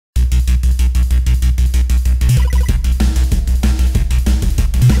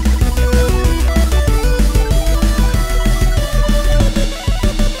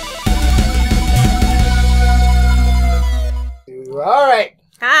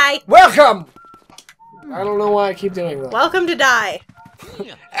die! Welcome! I don't know why I keep doing that. Welcome to die.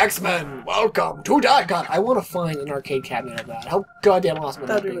 X-Men, welcome to die! God, I want to find an arcade cabinet of that. How goddamn awesome would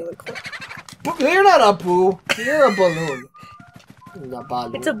that That'd be? be really cool. You're not a boo. You're a balloon. A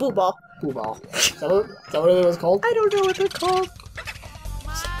balloon. It's a boo ball. Boo ball. Is that what it was called? I don't know what they're called.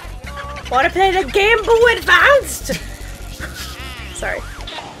 Wanna play the Game Boy Advanced? Sorry.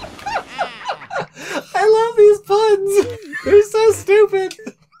 I love these puns. They're so stupid.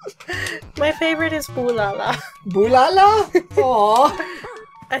 My favorite is Boolala. Boolala? Aww.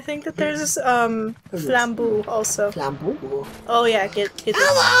 I think that there's Flambeau also. Flambeau? Oh yeah, get this.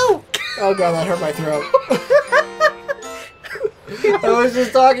 Hello! Oh god, that hurt my throat. I was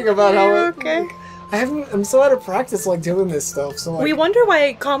just talking about how okay. I'm so out of practice like doing this stuff. So like, We wonder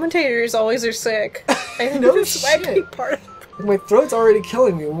why commentators always are sick. I think No this might be shit. part of it. my throat's already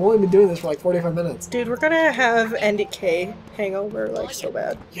killing me. We've only been doing this for like 45 minutes. Dude, we're gonna have NDK hangover like so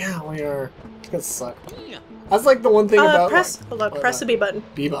bad. Yeah, we are. It's gonna suck. That's like the one thing about press like, hold on, press the B button.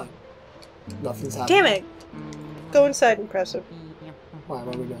 B button. Nothing's happening. Damn it! Go inside and press it. Why?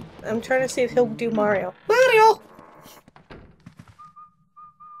 What are we doing? I'm trying to see if he'll do Mario. Mario!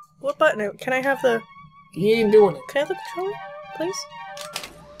 What button? Can I have the... He ain't doing it. Can I have the controller, please?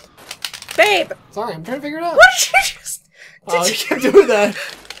 Babe! Sorry, I'm trying to figure it out. What did you just... Oh, you kept doing that.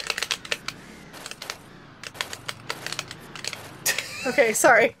 Okay,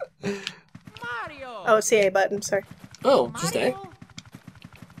 sorry. Mario. Oh, it's the A button, sorry. Oh, just A?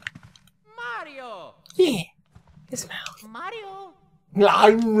 Mario. Yeah. His mouth. Mario.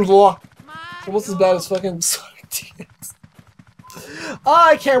 Almost as bad as fucking Sonic DX. Oh,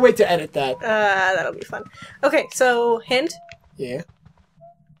 I can't wait to edit that. That'll be fun. Okay, so, hint? Yeah.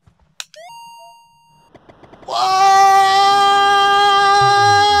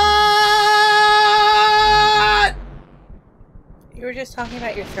 What? You were just talking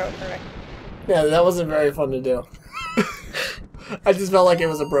about your throat hurting. Yeah, that wasn't very fun to do. I just felt like it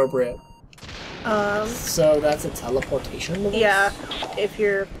was appropriate. So that's a teleportation device? Yeah, if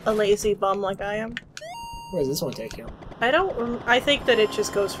you're a lazy bum like I am. Where does this one take you? I think that it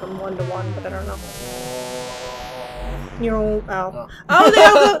just goes from 1 to 1, but I don't know.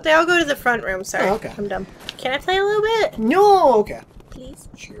 They all go to the front room, sorry. Oh, okay. I'm dumb. Can I play a little bit? No! Okay. Please?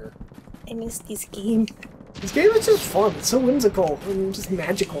 Sure. I miss this game. This game is just fun. It's so whimsical and just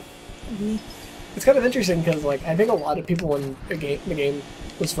magical. Mm-hmm. It's kind of interesting because, like, I think a lot of people when the game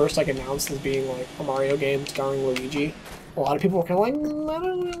was first like announced as being like a Mario game starring Luigi, a lot of people were kind of like, I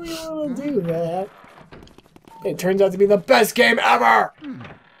don't really want to do that. It turns out to be the best game ever.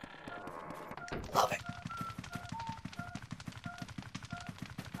 Love it.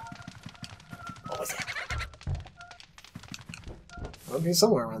 What was that? Oh, he's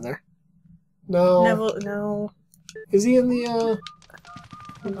somewhere around there. No. No. Is he in the,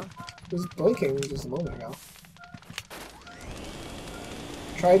 No. He was blinking just a moment ago.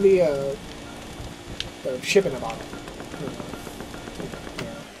 Try the ship in a bottle.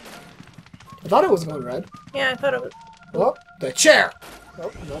 Yeah. I thought it was going red. Yeah, I thought it was... Oh, the chair! Oh,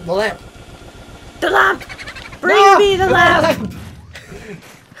 no, the lamp. The lamp! Bring No! me the No, lamp!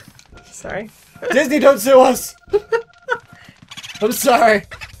 Sorry. Disney, don't sue us! I'm sorry.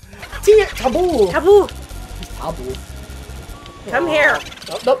 Taboo! Taboo! Taboo. Come here!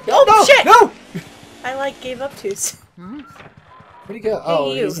 No, Oh, no, shit! no! I like gave up to. Where'd he go?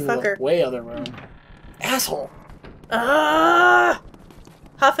 Oh, you, he's in the fucker. way other room. Asshole! Huff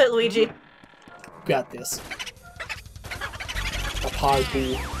it, Luigi. Got this. A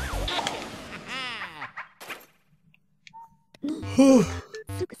party.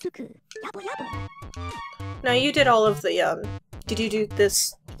 Now you did all of the did you do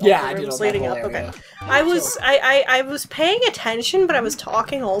this? Yeah, the I did rooms all that leading whole up. area. Okay. I was paying attention, but I was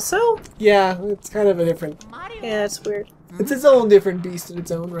talking also. Yeah, it's kind of a different. Yeah, it's weird. It's its own different beast in its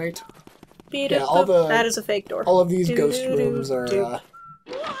own right. That is a fake door. All of these ghost rooms are.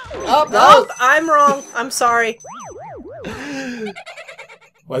 Oh, I'm wrong. I'm sorry.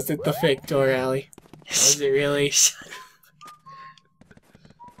 Was it the fake door, Allie? Was it really?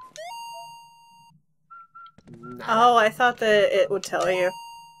 Oh, I thought that it would tell you.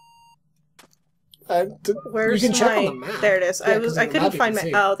 Where's you can check my... on the map. There it is. Yeah, I 'cause on the couldn't map you find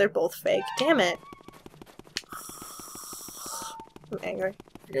can my... see. Oh, they're both fake. Damn it. I'm angry.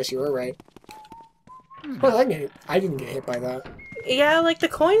 I guess you were right. Well, I didn't get hit by that. Yeah, like the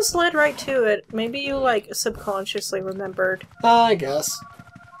coins led right to it. Maybe you like subconsciously remembered. I guess.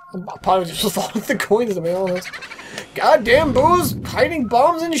 I probably just following the coins to be honest. Goddamn Boo's hiding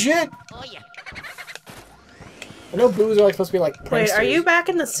bombs and shit! Oh yeah. I know Boos are like supposed to be like pranksters. Wait, are you back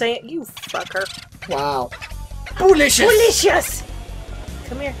in the same... You fucker. Wow. Boolicious! Delicious!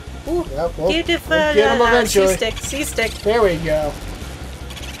 come here. Ooh, Yep, we'll get get him eventually. C-stick, C-stick. There we go.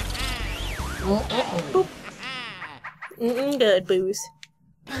 Boop. Good, booze.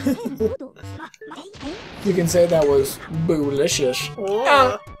 You can say that was boolicious.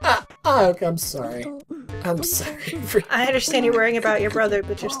 I'm sorry. I'm sorry. I understand you're worrying about your brother,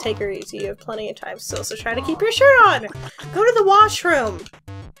 but just take her easy. You have plenty of time still, so try to keep your shirt on! Go to the washroom!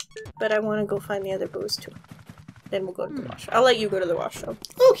 But I want to go find the other booze too. Then we'll go to the washroom. I'll let you go to the washroom.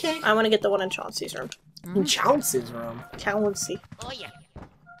 Okay. I want to get the one in Chauncey's room. In Chauncey's room? Chauncey. Oh yeah.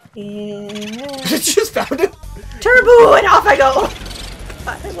 Yeah. Just found it? Turbo! And off I go!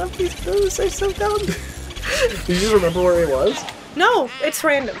 God, I love these boos. They're so dumb. Did you just remember where he was? No, it's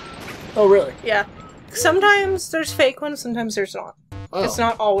random. Oh, really? Yeah. Sometimes there's fake ones, sometimes there's not. Oh. It's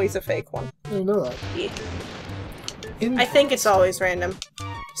not always a fake one. I didn't know that. Yeah. I think it's always random.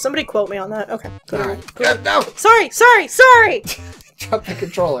 Somebody quote me on that. Okay. Alright. No! Sorry! Drop the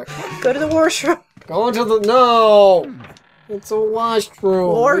controller. Go to the washroom. Go into the... No! It's a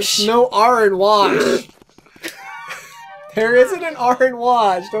washroom. Wash. There's no R in wash. There isn't an R in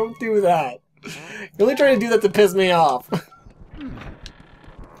wash. Don't do that. You're only trying to do that to piss me off.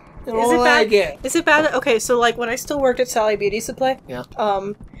 Is it bad? Okay, so like when I still worked at Sally Beauty Supply, Yeah.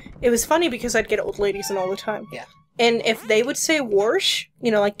 it was funny because I'd get old ladies in all the time. Yeah. And if they would say wash,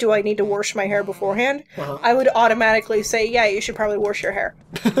 you know, like, do I need to wash my hair beforehand? Uh-huh. I would automatically say, yeah, you should probably wash your hair.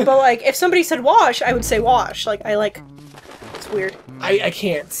 But like, if somebody said wash, I would say wash. Like, it's weird. I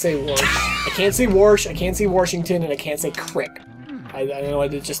can't say wash. I can't say wash, I can't say Washington, and I can't say crick. I know I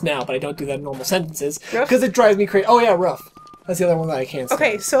did just now, but I don't do that in normal sentences. Rough? Because it drives me crazy. Oh yeah, rough. That's the other one that I can't say.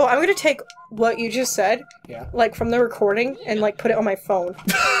 Okay, so I'm gonna take what you just said, Yeah. like, from the recording, and like, put it on my phone.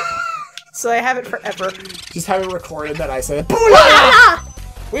 So I have it forever. Just have it recorded that I said, Booyah!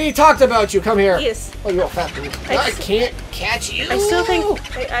 We talked about you, come here! Yes. Oh, you old fat boo. I can't catch you! I still think,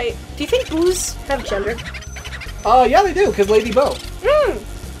 do you think boos have gender? Yeah, they do, because Lady Bo.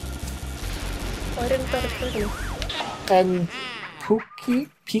 Why didn't that occur to me? And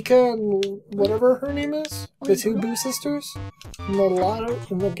Pika, and whatever her name is? The two Boo sisters? In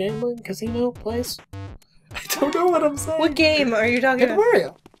the gambling casino place? I don't know what I'm saying. What game are you talking Paper about?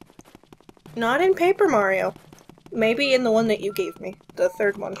 Mario. Not in Paper Mario. Maybe in the one that you gave me. The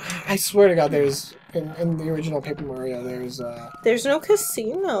third one. I swear to God, there's... In the original Paper Mario, there's, There's no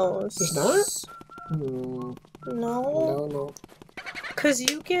casinos. There's not? Hmm. No. No. Because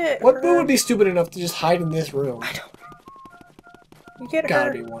you get What her... Boo would be stupid enough to just hide in this room? I don't know. You get Gotta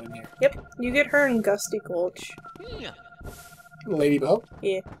her... be one in here. Yep. You get her in Gusty Gulch. Lady Bo?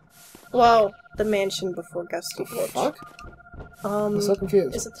 Yeah. Well, the mansion before Gusty Gulch. Fuck? I'm so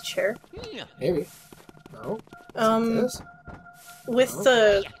confused. Is it the chair? Maybe. No? This? With No.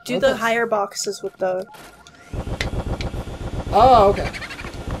 the... Do the Okay. higher boxes with the... Oh, okay.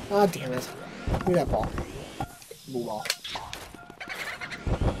 Ah, damn it. Give me that ball. Blue ball.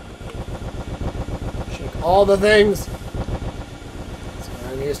 Shake all the things! It's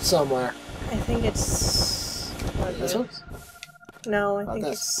around here somewhere. I think it's... This one? No, I About think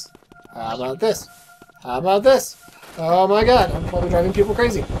this? it's... How about this? How about this? Oh my god, I'm probably driving people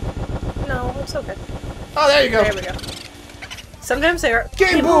crazy. No, it's okay. Oh, there you go! There we go. Sometimes they are...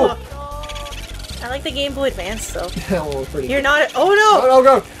 Game Boo! I like the Game Boy Advance, though. That one was pretty You're good. not... Oh, Oh, no! no,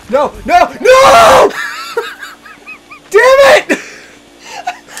 go! No! No! No! Damn it!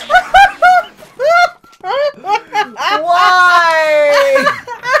 Why?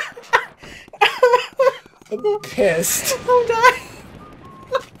 I'm pissed. I'm dying.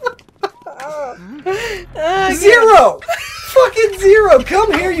 Zero! Fucking zero!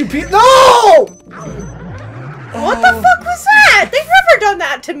 Come here, you piece. No! What the fuck was that? They've never done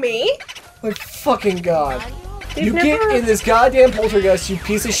that to me. My fucking god. They've You never... get in this goddamn poltergeist, you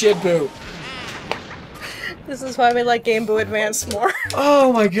piece of shit Boo. This is why we like Game Boy Advance more.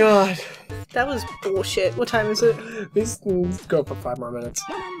 Oh my god. That was bullshit. What time is it? Let's go for 5 more minutes.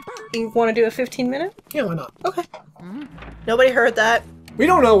 You want to do a 15-minute? Yeah, why not? Okay. Nobody heard that. We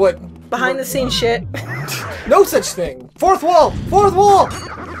don't know what... Behind-the-scenes shit. No such thing! Fourth wall! Fourth wall!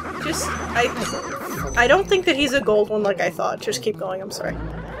 Just... I don't think that he's a gold one like I thought. Just keep going, I'm sorry.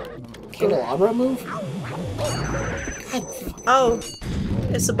 Candelabra move? Oh.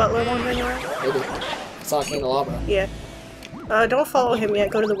 It's the butler one anyway? Maybe. I saw a candelabra. Yeah. Don't follow him yet.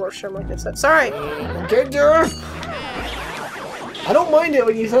 Go to the washroom like I said. Sorry! Get there! I don't mind it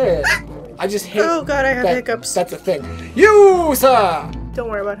when you say it. I just hate Oh god, I have that, hiccups. That's a thing. You, sir! Don't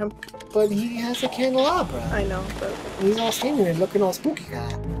worry about him. But he has a candelabra. I know, but... He's all standing there looking all spooky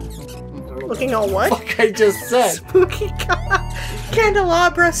guy. Looking all what? Fuck I just said. Spooky cop.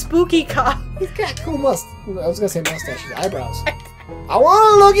 Candelabra spooky cop. He's got cool I was gonna say mustaches, eyebrows. I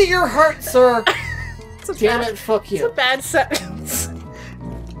want to look at your heart, sir. Damn bad, it, fuck It's you. a bad sentence.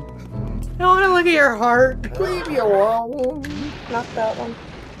 I want to look at your heart. Leave me alone. Not that one.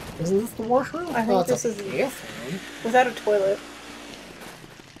 Isn't this the washroom? I think it's this a is the bathroom. without a toilet.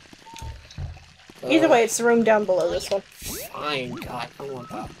 Either way, it's the room down below this one. Fine, God, I don't want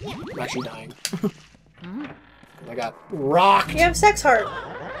that. I'm actually dying. I got rocked. You have sex heart.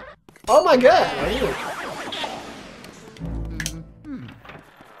 Oh my God!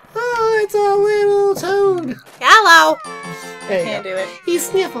 Oh, it's a little toad. Hello. There you Can't go. do it. He's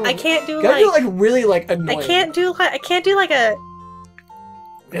sniffling. I can't do Gotta like. do like really like annoying. I can't do like a.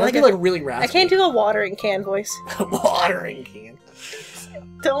 Like be like really raspy. I can't do a watering can voice. Watering can.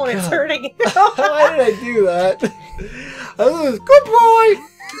 Don't. It's God. hurting. Why did I do that? I was good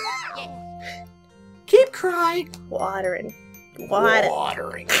boy. Keep crying. Watering.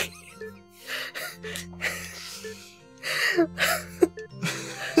 Watering.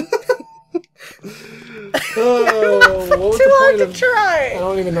 Oh, what was Too the hard point to of? I try.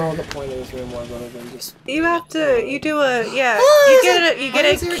 don't even know what the point of this room was, other than just. You have to. You do a. Yeah. Why You is get it- it. You why get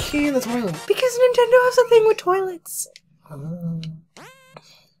is there a it. key in the toilet? Because Nintendo has a thing with toilets.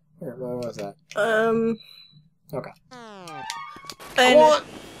 Where was that? Okay. And Come on!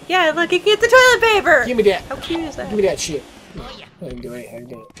 yeah, look, you get the toilet paper. Give me that. How cute is that? Give me that shit. I didn't do anything,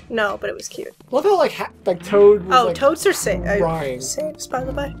 did it? No, but it was cute. Love how like Toad was Oh, like toads are safe. crying. Saves, by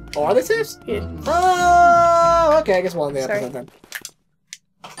the way. Oh, are they saves? Yeah. Oh, okay, I guess we'll end the Sorry. episode then.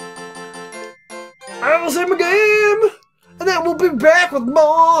 I will save my game! And then we'll be back with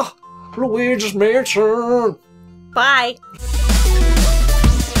more Luigi's Mansion! Bye.